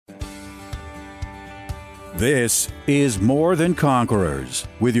This is More Than Conquerors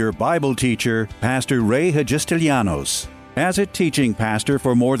with your Bible teacher, Pastor Ray Hagistilianos. As a teaching pastor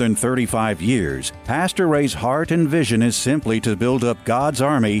for more than 35 years, Pastor Ray's heart and vision is simply to build up God's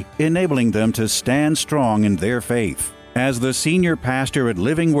army, enabling them to stand strong in their faith. As the senior pastor at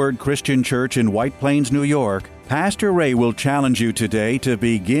Living Word Christian Church in White Plains, New York, Pastor Ray will challenge you today to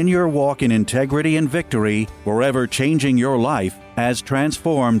begin your walk in integrity and victory, forever changing your life as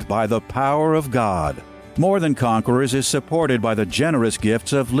transformed by the power of God. More Than Conquerors is supported by the generous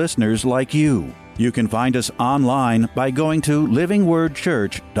gifts of listeners like you. You can find us online by going to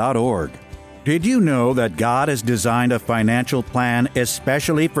livingwordchurch.org. Did you know that God has designed a financial plan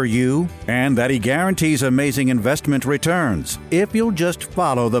especially for you, and that He guarantees amazing investment returns if you'll just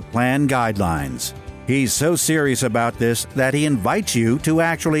follow the plan guidelines? He's so serious about this that He invites you to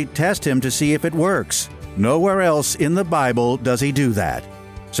actually test Him to see if it works. Nowhere else in the Bible does He do that.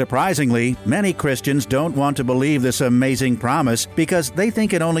 Surprisingly, many Christians don't want to believe this amazing promise because they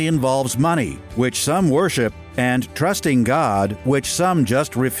think it only involves money, which some worship, and trusting God, which some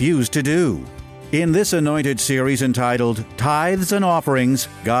just refuse to do. In this anointed series entitled Tithes and Offerings,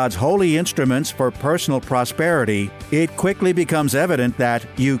 God's Holy Instruments for Personal Prosperity, it quickly becomes evident that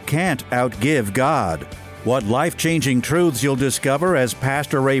you can't outgive God. What life-changing truths you'll discover as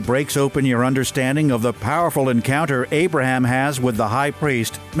Pastor Ray breaks open your understanding of the powerful encounter Abraham has with the high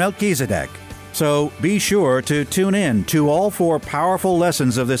priest, Melchizedek. So be sure to tune in to all 4 powerful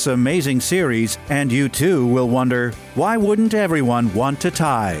lessons of this amazing series, and you too will wonder, why wouldn't everyone want to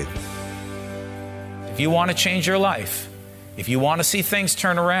tithe? If you want to change your life, if you want to see things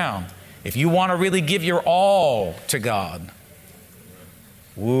turn around, if you want to really give your all to God,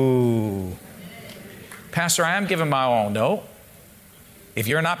 Pastor, I am giving my all. No. If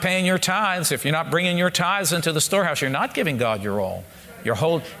you're not paying your tithes, if you're not bringing your tithes into the storehouse, you're not giving God your all. You're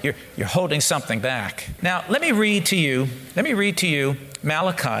holding something back. Now, let me read to you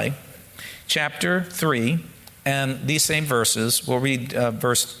Malachi chapter 3 and these same verses. We'll read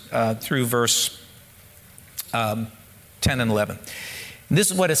through verse 10 and 11. And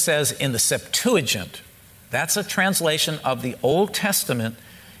this is what it says in the Septuagint. That's a translation of the Old Testament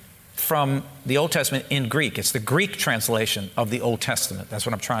from the Old Testament in Greek. It's the Greek translation of the Old Testament. That's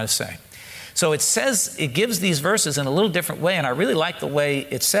what I'm trying to say. So it says, it gives these verses in a little different way, and I really like the way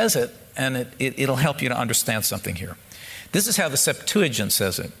it says it, and it'll help you to understand something here. This is how the Septuagint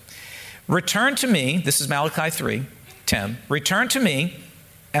says it. Return to me, this is Malachi 3:10. Return to me,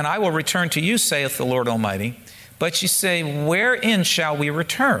 and I will return to you, saith the Lord Almighty. But you say, wherein shall we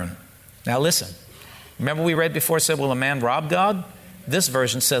return? Now listen. Remember we read before, it said, will a man rob God? This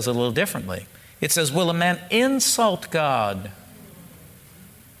version says it a little differently. It says, will a man insult God?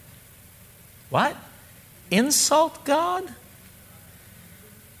 What? Insult God?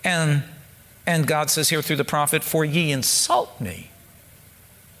 And God says here through the prophet, for ye insult me.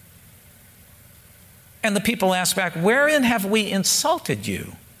 And the people ask back, wherein have we insulted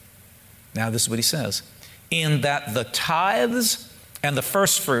you? Now this is what he says. In that the tithes and the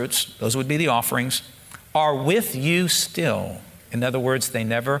first fruits, those would be the offerings, are with you still. In other words, they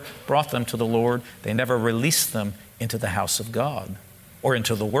never brought them to the Lord. They never released them into the house of God or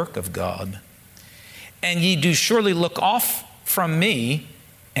into the work of God. And ye do surely look off from me,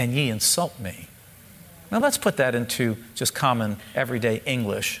 and ye insult me. Now let's put that into just common everyday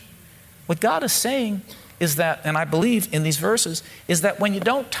English. What God is saying is that, and I believe in these verses, is that when you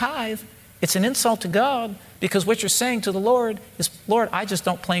don't tithe, it's an insult to God, because what you're saying to the Lord is, Lord, I just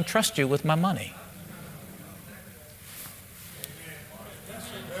don't plain trust you with my money.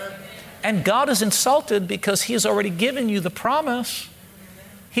 And God is insulted because He has already given you the promise.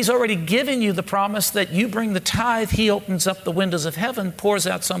 He's already given you the promise that you bring the tithe, He opens up the windows of heaven, pours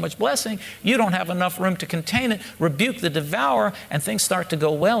out so much blessing, you don't have enough room to contain it, rebuke the devourer, and things start to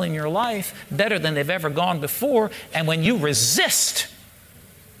go well in your life, better than they've ever gone before. And when you resist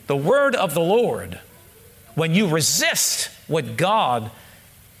the word of the Lord, when you resist what God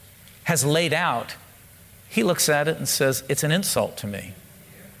has laid out, He looks at it and says, it's an insult to me.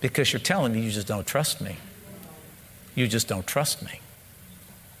 Because you're telling me you just don't trust me. You just don't trust me.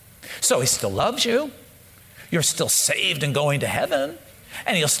 So He still loves you. You're still saved and going to heaven.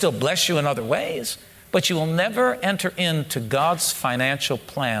 And He'll still bless you in other ways. But you will never enter into God's financial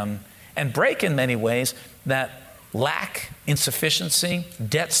plan and break in many ways that lack, insufficiency,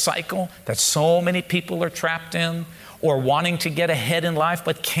 debt cycle that so many people are trapped in, or wanting to get ahead in life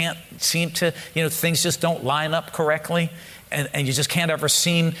but can't seem to, things just don't line up correctly. And you just can't ever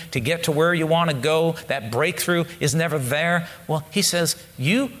seem to get to where you want to go. That breakthrough is never there. Well, He says,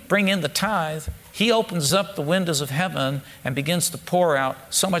 you bring in the tithe He opens up the windows of heaven and begins to pour out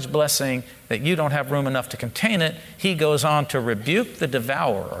so much blessing that you don't have room enough to contain it. He goes on to rebuke the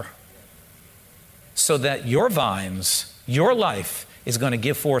devourer so that your vines, your life is going to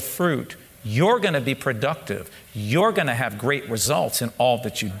give forth fruit. You're going to be productive. You're going to have great results in all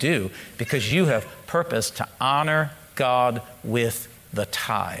that you do because you have purpose to honor God with the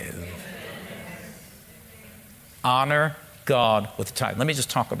tithe. Honor God with the tithe. Let me just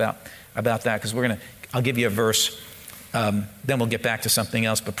talk about that because I'll give you a verse, then we'll get back to something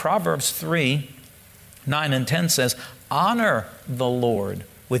else. But Proverbs 3:9-10 says, honor the Lord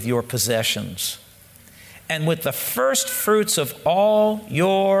with your possessions and with the first fruits of all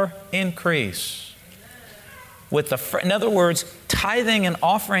your increase. In other words, tithing and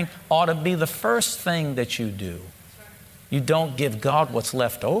offering ought to be the first thing that you do. You don't give God what's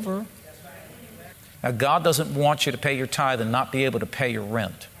left over. Now, God doesn't want you to pay your tithe and not be able to pay your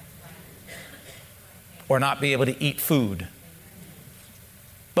rent or not be able to eat food.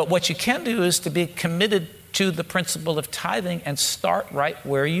 But what you can do is to be committed to the principle of tithing and start right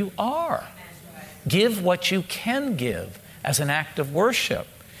where you are. Give what you can give as an act of worship.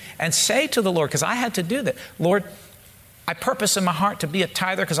 And say to the Lord, because I had to do that, Lord, I purpose in my heart to be a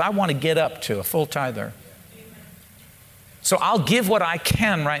tither because I want to get up to a full tither. So I'll give what I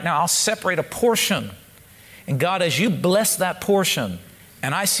can right now. I'll separate a portion. And God, as you bless that portion,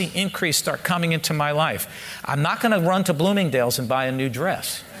 and I see increase start coming into my life, I'm not going to run to Bloomingdale's and buy a new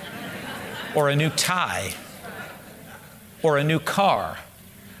dress or a new tie or a new car.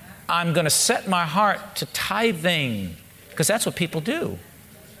 I'm going to set my heart to tithing because that's what people do.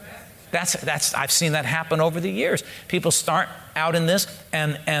 I've seen that happen over the years. People start out in this,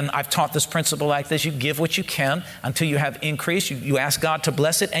 and I've taught this principle like this. You give what you can until you have increase. You ask God to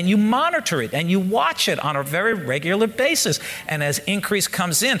bless it, and you monitor it, and you watch it on a very regular basis. And as increase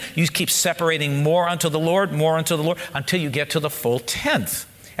comes in, you keep separating more unto the Lord, until you get to the full tenth.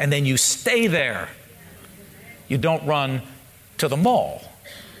 And then you stay there. You don't run to the mall.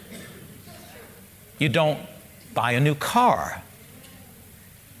 You don't buy a new car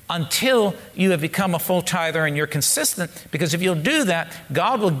until you have become a full tither and you're consistent, because if you'll do that,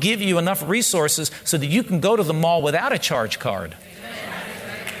 God will give you enough resources so that you can go to the mall without a charge card.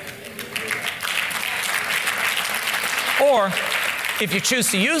 Or if you choose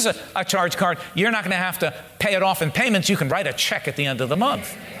to use a charge card, you're not going to have to pay it off in payments. You can write a check at the end of the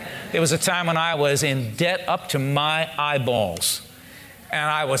month. There was a time when I was in debt up to my eyeballs. And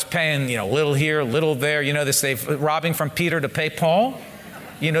I was paying, little here, little there. Robbing from Peter to pay Paul.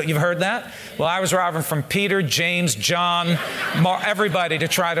 You've heard that? Well, I was robbing from Peter, James, John, everybody to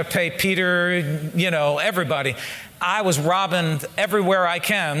try to pay Peter, everybody. I was robbing everywhere I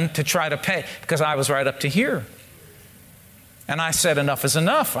can to try to pay because I was right up to here. And I said, enough is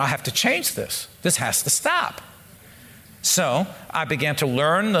enough. I have to change this. This has to stop. So I began to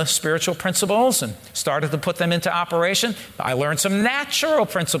learn the spiritual principles and started to put them into operation. I learned some natural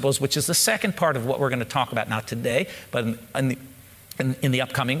principles, which is the second part of what we're going to talk about, not today, but in the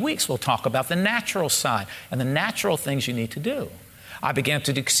upcoming weeks, we'll talk about the natural side and the natural things you need to do. I began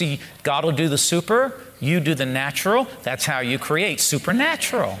to see God will do the super, you do the natural. That's how you create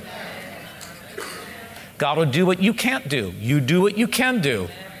supernatural. God will do what you can't do. You do what you can do.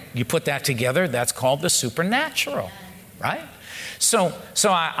 You put that together, that's called the supernatural, right? So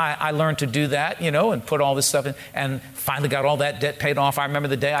I learned to do that, and put all this stuff in, and finally got all that debt paid off. I remember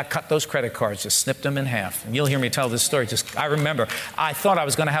the day I cut those credit cards, just snipped them in half. And you'll hear me tell this story. I remember, I thought I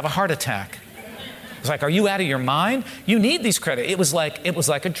was going to have a heart attack. It's like, are you out of your mind? You need these credit. It was like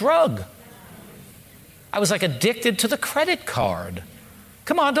a drug. I was like addicted to the credit card.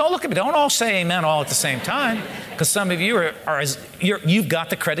 Come on, don't look at me. Don't all say amen all at the same time, because some of you you've got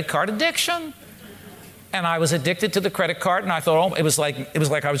the credit card addiction. And I was addicted to the credit card, and I thought, it was like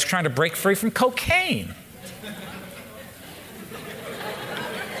I was trying to break free from cocaine.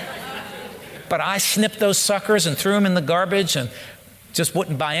 But I snipped those suckers and threw them in the garbage and just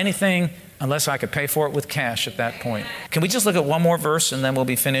wouldn't buy anything unless I could pay for it with cash at that point. Can we just look at one more verse and then we'll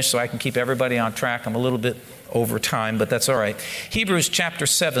be finished so I can keep everybody on track? I'm a little bit over time, but that's all right. Hebrews chapter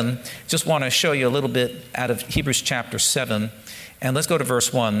 7. Just want to show you a little bit out of Hebrews chapter 7. And let's go to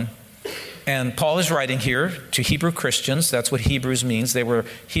verse 1. And Paul is writing here to Hebrew Christians. That's what Hebrews means. They were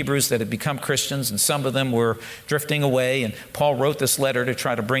Hebrews that had become Christians, and some of them were drifting away. And Paul wrote this letter to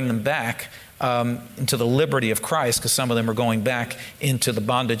try to bring them back into the liberty of Christ, because some of them are going back into the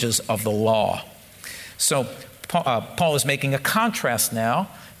bondages of the law. So Paul is making a contrast now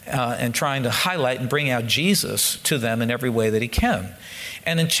and trying to highlight and bring out Jesus to them in every way that he can.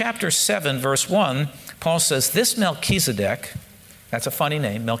 And in chapter 7, verse 1, Paul says, this Melchizedek, that's a funny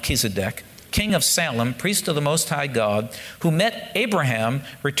name, Melchizedek, king of Salem, priest of the Most High God, who met Abraham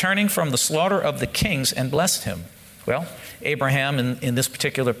returning from the slaughter of the kings and blessed him. Well, Abraham, in this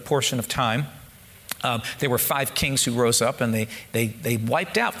particular portion of time, there were 5 kings who rose up, and they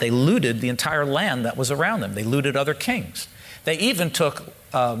wiped out, they looted the entire land that was around them. They looted other kings. They even took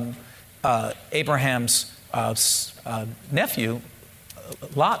Abraham's nephew,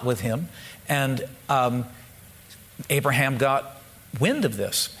 Lot, with him, and Abraham got wind of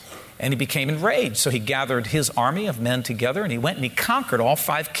this, and he became enraged. So he gathered his army of men together, and he went and he conquered all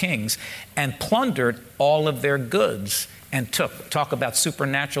 5 kings and plundered all of their goods and talk about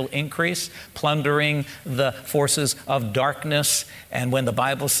supernatural increase, plundering the forces of darkness. And when the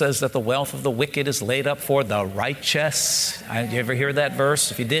Bible says that the wealth of the wicked is laid up for the righteous, you ever hear that verse?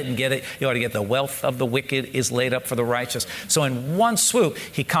 If you didn't get it, you ought to get the wealth of the wicked is laid up for the righteous. So in one swoop,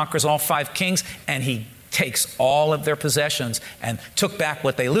 he conquers all 5 kings, and he takes all of their possessions and took back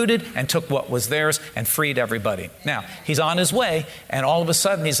what they looted and took what was theirs and freed everybody. Now, he's on his way, and all of a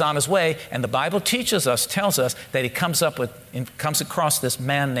sudden he's on his way, and the Bible tells us that he comes across this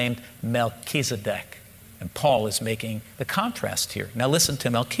man named Melchizedek. And Paul is making the contrast here. Now listen to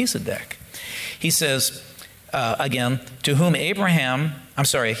Melchizedek. He says, again, to whom Abraham,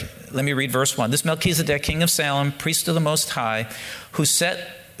 let me read verse 1. This Melchizedek, king of Salem, priest of the Most High,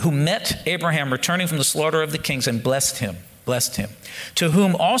 who met Abraham returning from the slaughter of the kings and blessed him, to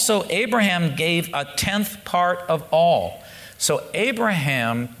whom also Abraham gave a 10th part of all. So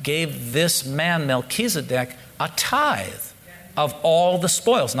Abraham gave this man Melchizedek a tithe of all the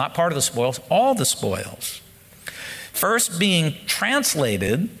spoils, not part of the spoils, all the spoils. First being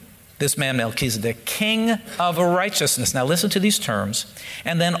translated, this man Melchizedek, king of righteousness. Now listen to these terms.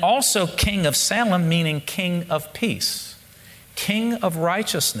 And then also king of Salem, meaning king of peace. King of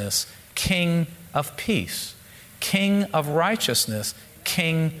righteousness, king of peace. King of righteousness,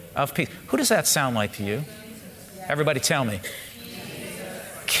 king of peace. Who does that sound like to you? Everybody tell me.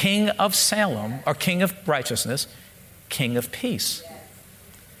 King of Salem, or king of righteousness, king of peace.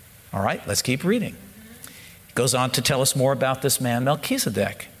 All right, let's keep reading. It goes on to tell us more about this man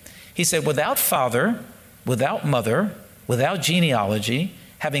Melchizedek. He said, without father, without mother, without genealogy,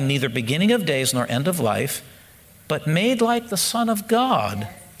 having neither beginning of days nor end of life, but made like the Son of God,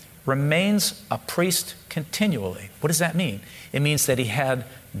 remains a priest continually. What does that mean? It means that he had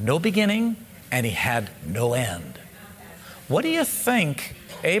no beginning and he had no end. What do you think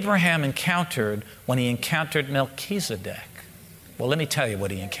Abraham encountered when he encountered Melchizedek? Well, let me tell you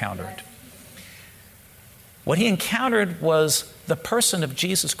what he encountered. What he encountered was the person of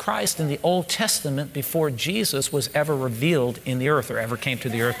Jesus Christ in the Old Testament before Jesus was ever revealed in the earth or ever came to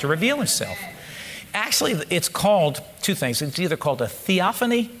the earth to reveal himself. Actually, it's called 2 things. It's either called a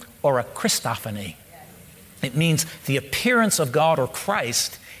theophany or a Christophany. It means the appearance of God or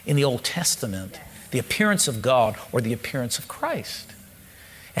Christ in the Old Testament. The appearance of God or the appearance of Christ.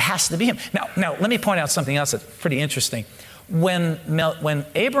 It has to be him. Now let me point out something else that's pretty interesting. When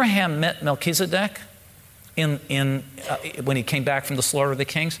Abraham met Melchizedek when he came back from the slaughter of the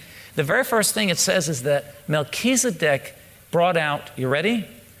kings, the very first thing it says is that Melchizedek brought out, you ready?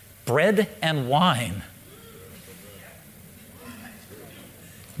 Bread and wine.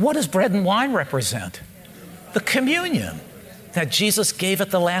 What does bread and wine represent? The communion that Jesus gave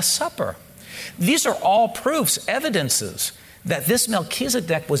at the Last Supper. These are all proofs, evidences that this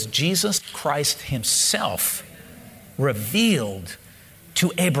Melchizedek was Jesus Christ himself revealed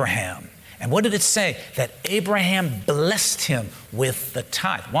to Abraham. And what did it say? That Abraham blessed him with the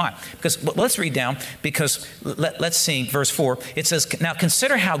tithe. Why? Because let's read down, because let's see verse 4. It says, now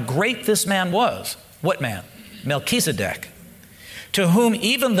consider how great this man was. What man? Melchizedek. To whom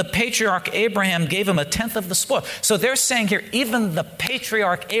even the patriarch Abraham gave him a 10th of the spoil. So they're saying here, even the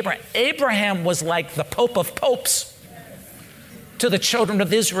patriarch Abraham was like the Pope of popes to the children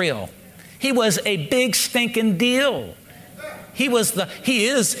of Israel. He was a big stinking deal. He was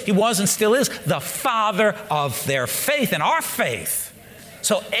and still is the father of their faith and our faith.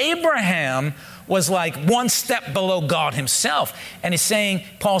 So Abraham was like one step below God himself. And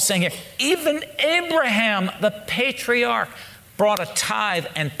Paul's saying here, even Abraham, the patriarch, brought a tithe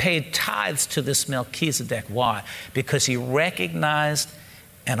and paid tithes to this Melchizedek. Why? Because he recognized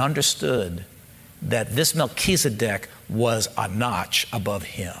and understood that this Melchizedek was a notch above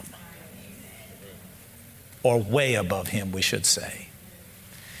him. Or way above him, we should say.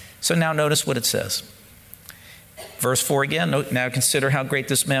 So now notice what it says. Verse 4 again, now consider how great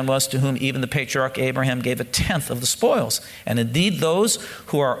this man was, to whom even the patriarch Abraham gave a 10th of the spoils. And indeed those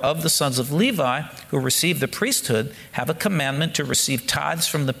who are of the sons of Levi, who receive the priesthood, have a commandment to receive tithes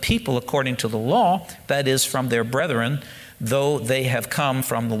from the people according to the law, that is, from their brethren, though they have come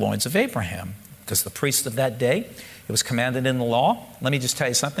from the loins of Abraham. Because the priest of that day, it was commanded in the law. Let me just tell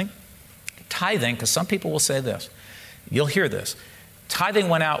you something. Tithing, because some people will say this. You'll hear this. Tithing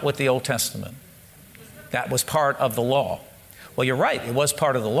went out with the Old Testament. That was part of the law. Well, you're right. It was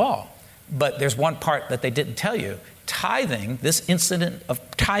part of the law. But there's one part that they didn't tell you. Tithing, this incident of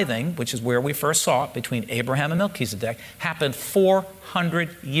tithing, which is where we first saw it between Abraham and Melchizedek, happened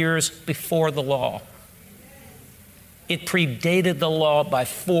 400 years before the law. It predated the law by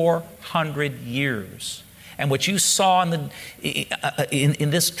 400 years. And what you saw in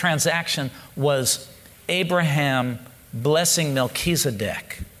this transaction was Abraham blessing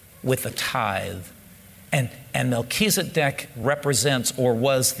Melchizedek with a tithe. And Melchizedek represents or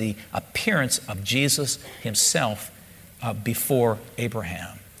was the appearance of Jesus himself before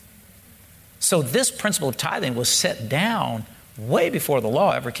Abraham. So this principle of tithing was set down way before the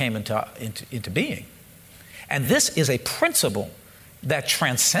law ever came into being. And this is a principle that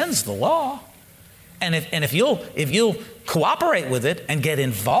transcends the law. And if you'll cooperate with it and get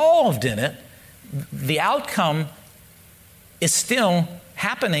involved in it, the outcome is still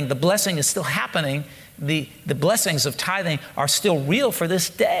happening. The blessing is still happening. The blessings of tithing are still real for this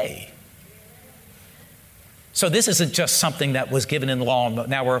day. So this isn't just something that was given in the law.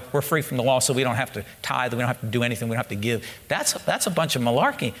 Now we're free from the law, so we don't have to tithe, we don't have to do anything, we don't have to give. That's a bunch of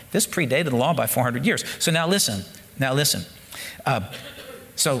malarkey. This predated the law by 400 years. So now listen.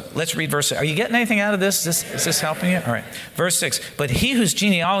 So let's read verse 6. Are you getting anything out of this? Is this helping you? All right. Verse 6. But he whose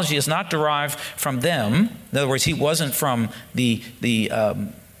genealogy is not derived from them, in other words, he wasn't from the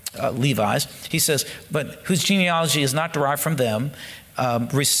Levi's. He says, but whose genealogy is not derived from them,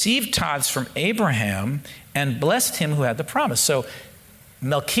 received tithes from Abraham and blessed him who had the promise. So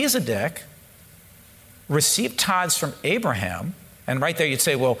Melchizedek received tithes from Abraham, and right there you'd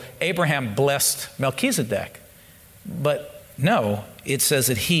say, well, Abraham blessed Melchizedek. But no, it says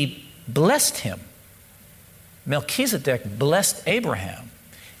that he blessed him. Melchizedek blessed Abraham.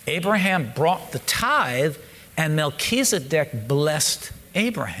 Abraham brought the tithe, and Melchizedek blessed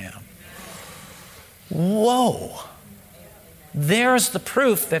Abraham. Whoa. There's the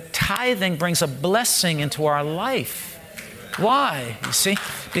proof that tithing brings a blessing into our life. Why? You see?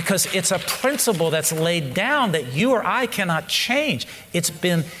 Because it's a principle that's laid down that you or I cannot change. It's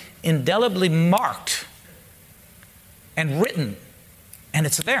been indelibly marked and written, and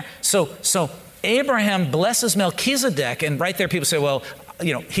it's there. So Abraham blesses Melchizedek, and right there people say, well,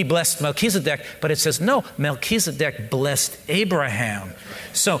 he blessed Melchizedek, but it says, no, Melchizedek blessed Abraham.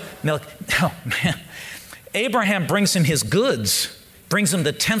 So, Abraham brings him his goods, brings him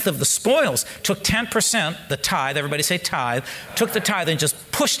the tenth of the spoils, took 10%, the tithe, everybody say tithe, took the tithe and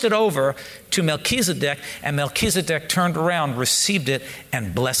just pushed it over to Melchizedek, and Melchizedek turned around, received it,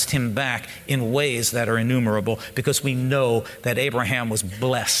 and blessed him back in ways that are innumerable, because we know that Abraham was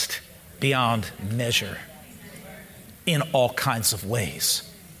blessed beyond measure in all kinds of ways.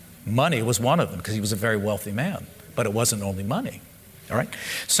 Money was one of them, because he was a very wealthy man, but it wasn't only money. All right?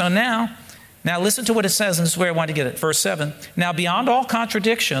 So now listen to what it says, and this is where I want to get it. Verse 7. Now beyond all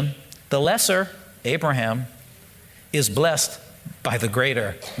contradiction, the lesser, Abraham, is blessed by the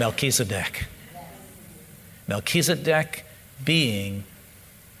greater, Melchizedek. Melchizedek being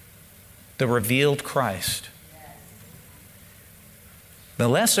the revealed Christ. The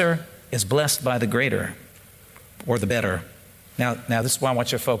lesser is blessed by the greater, or the better. Now this is what I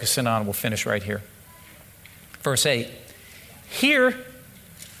want you to focus in on. We'll finish right here. Verse 8. Here,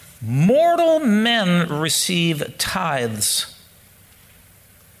 mortal men receive tithes,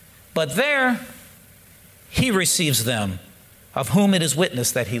 but there he receives them, of whom it is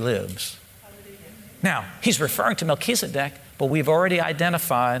witnessed that he lives. Now, he's referring to Melchizedek, but we've already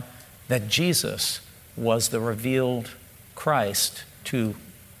identified that Jesus was the revealed Christ to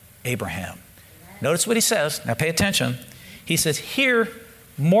Abraham. Notice what he says. Now pay attention. He says, here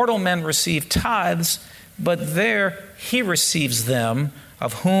mortal men receive tithes, but there he receives them,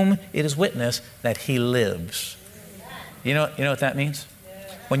 of whom it is witnessed that he lives. You know what that means?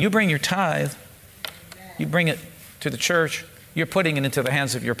 When you bring your tithe, you bring it to the church, you're putting it into the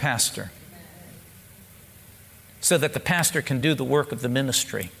hands of your pastor, so that the pastor can do the work of the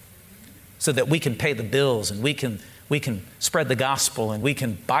ministry, so that we can pay the bills, and we can spread the gospel, and we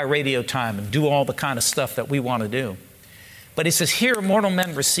can buy radio time and do all the kind of stuff that we want to do. But he says, here mortal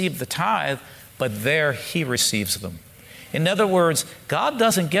men receive the tithe, but there he receives them. In other words, God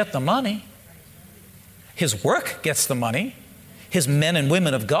doesn't get the money. His work gets the money. His men and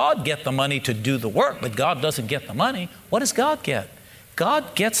women of God get the money to do the work, but God doesn't get the money. What does God get?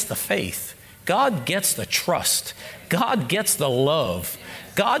 God gets the faith. God gets the trust. God gets the love.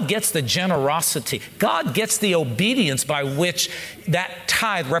 God gets the generosity. God gets the obedience by which that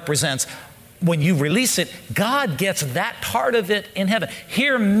tithe represents. When you release it, God gets that part of it in heaven.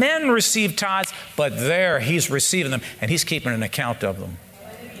 Here men receive tithes, but there He's receiving them, and He's keeping an account of them.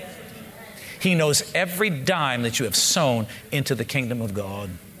 He knows every dime that you have sown into the kingdom of God.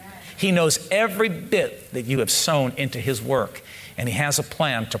 He knows every bit that you have sown into His work, and He has a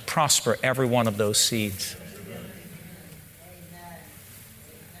plan to prosper every one of those seeds.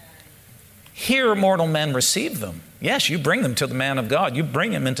 Here mortal men receive them. Yes, you bring them to the man of God. You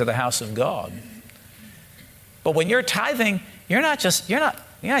bring him into the house of God. But when you're tithing, you're not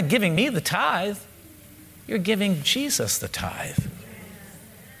giving me the tithe. You're giving Jesus the tithe.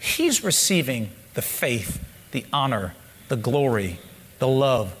 He's receiving the faith, the honor, the glory, the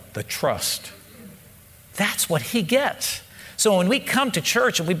love, the trust. That's what He gets. So when we come to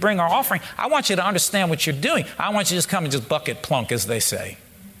church and we bring our offering, I want you to understand what you're doing. I want you to just come and just bucket plunk, as they say.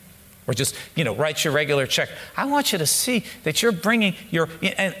 Or just, write your regular check. I want you to see that you're bringing your,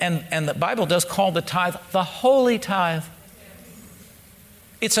 and the Bible does call the tithe the holy tithe.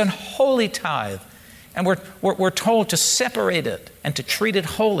 It's an holy tithe. And we're told to separate it and to treat it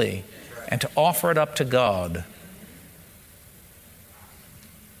holy and to offer it up to God.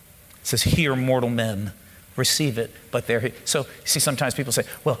 It says, here mortal men receive it, but they're, so see, sometimes people say,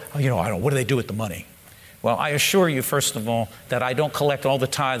 well, I don't, what do they do with the money? Well, I assure you, first of all, that I don't collect all the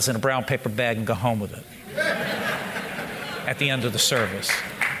tithes in a brown paper bag and go home with it at the end of the service,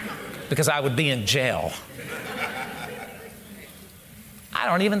 because I would be in jail. I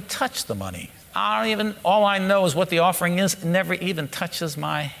don't even touch the money. All I know is what the offering is. It never even touches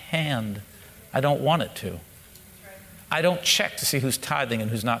my hand. I don't want it to. I don't check to see who's tithing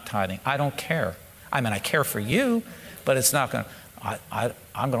and who's not tithing. I don't care. I mean, I care for you, but it's not going to,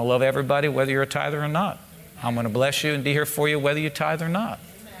 I'm going to love everybody whether you're a tither or not. I'm going to bless you and be here for you whether you tithe or not.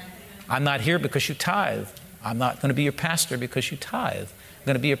 I'm not here because you tithe. I'm not going to be your pastor because you tithe. I'm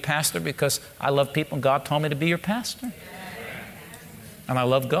going to be your pastor because I love people and God told me to be your pastor. And I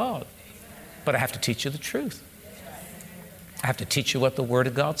love God. But I have to teach you the truth. I have to teach you what the Word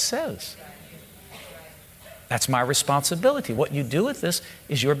of God says. That's my responsibility. What you do with this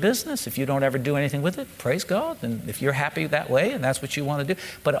is your business. If you don't ever do anything with it, praise God. And if you're happy that way and that's what you want to do.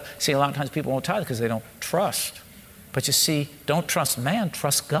 But see, a lot of times people won't tithe because they don't trust. But you see, don't trust man,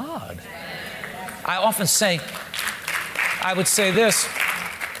 trust God. I often say, I would say this,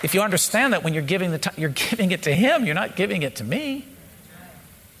 if you understand that when you're giving you're giving it to Him, you're not giving it to me.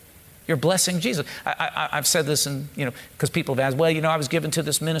 You're blessing Jesus. I've said this, because people have asked, well, I was given to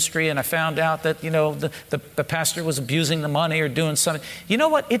this ministry and I found out that, the pastor was abusing the money or doing something. You know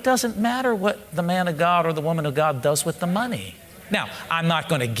what? It doesn't matter what the man of God or the woman of God does with the money. Now, I'm not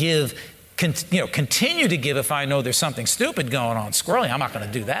going to continue to give if I know there's something stupid going on, squirreling. I'm not going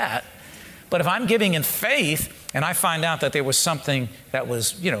to do that. But if I'm giving in faith and I find out that there was something that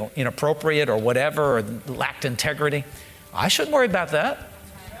was, inappropriate or whatever, or lacked integrity, I shouldn't worry about that.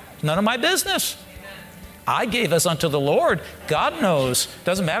 None of my business. I gave as unto the Lord. God knows.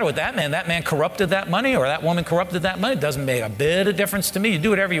 Doesn't matter what that man corrupted that money or that woman corrupted that money. It doesn't make a bit of difference to me. You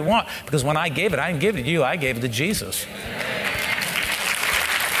do whatever you want, because when I gave it, I didn't give it to you. I gave it to Jesus.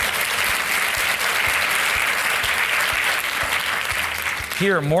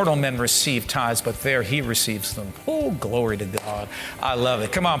 Here mortal men receive tithes, but there He receives them. Oh, glory to God. I love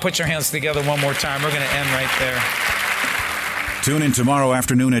it. Come on, put your hands together one more time. We're going to end right there. Tune in tomorrow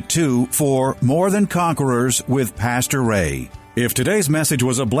afternoon at 2 for More Than Conquerors with Pastor Ray. If today's message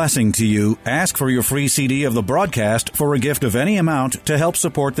was a blessing to you, ask for your free CD of the broadcast for a gift of any amount to help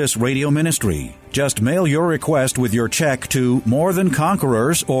support this radio ministry. Just mail your request with your check to More Than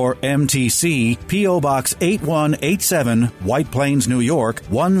Conquerors, or MTC, P.O. Box 8187, White Plains, New York,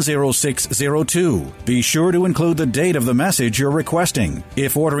 10602. Be sure to include the date of the message you're requesting.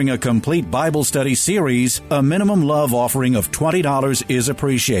 If ordering a complete Bible study series, a minimum love offering of $20 is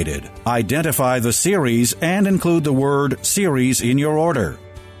appreciated. Identify the series and include the word series in your order.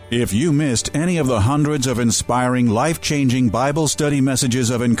 If you missed any of the hundreds of inspiring, life-changing Bible study messages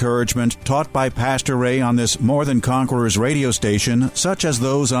of encouragement taught by Pastor Ray on this More Than Conquerors radio station, such as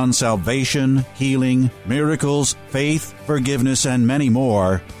those on salvation, healing, miracles, faith, forgiveness, and many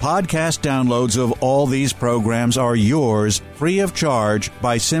more, podcast downloads of all these programs are yours free of charge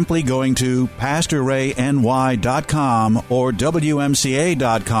by simply going to PastorRayNY.com or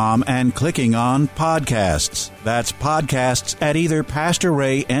WMCA.com and clicking on Podcasts. That's podcasts at either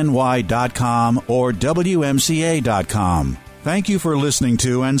PastorRayNY.com or WMCA.com. Thank you for listening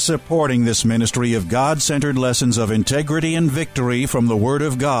to and supporting this ministry of God-centered lessons of integrity and victory from the Word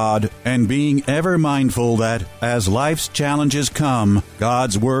of God, and being ever mindful that, as life's challenges come,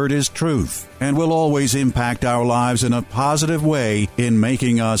 God's Word is truth and will always impact our lives in a positive way in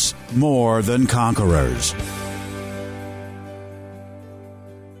making us more than conquerors.